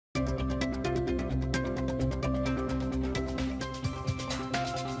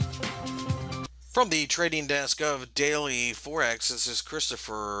From the trading desk of Daily Forex, this is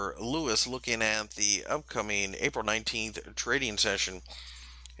Christopher Lewis looking at the upcoming April 19th trading session.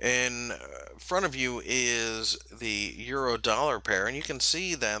 In front of you is the euro dollar pair, and you can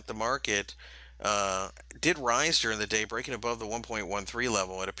see that the market did rise during the day, breaking above the 1.13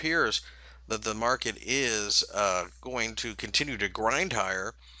 level. It appears that the market is going to continue to grind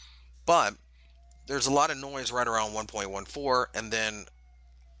higher, but there's a lot of noise right around 1.14, and then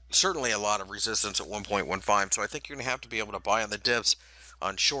certainly a lot of resistance at 1.15. So I think you're going to have to be able to buy on the dips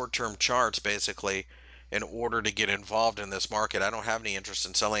on short-term charts, basically, in order to get involved in this market. I don't have any interest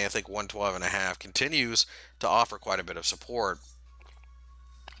in selling. I think 112.5 continues to offer quite a bit of support.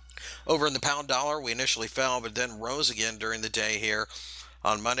 Over in the pound dollar, we initially fell, but then rose again during the day here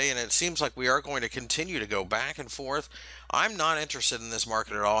on Monday, and it seems like we are going to continue to go back and forth. I'm not interested in this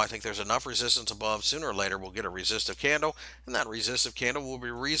market at all. I think there's enough resistance above. Sooner or later, we'll get a resistive candle, and that resistive candle will be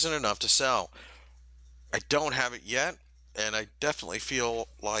reason enough to sell. I don't have it yet, and I definitely feel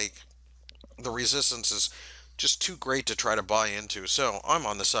like the resistance is just too great to try to buy into. So I'm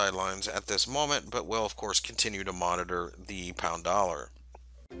on the sidelines at this moment, but will, of course, continue to monitor the pound dollar.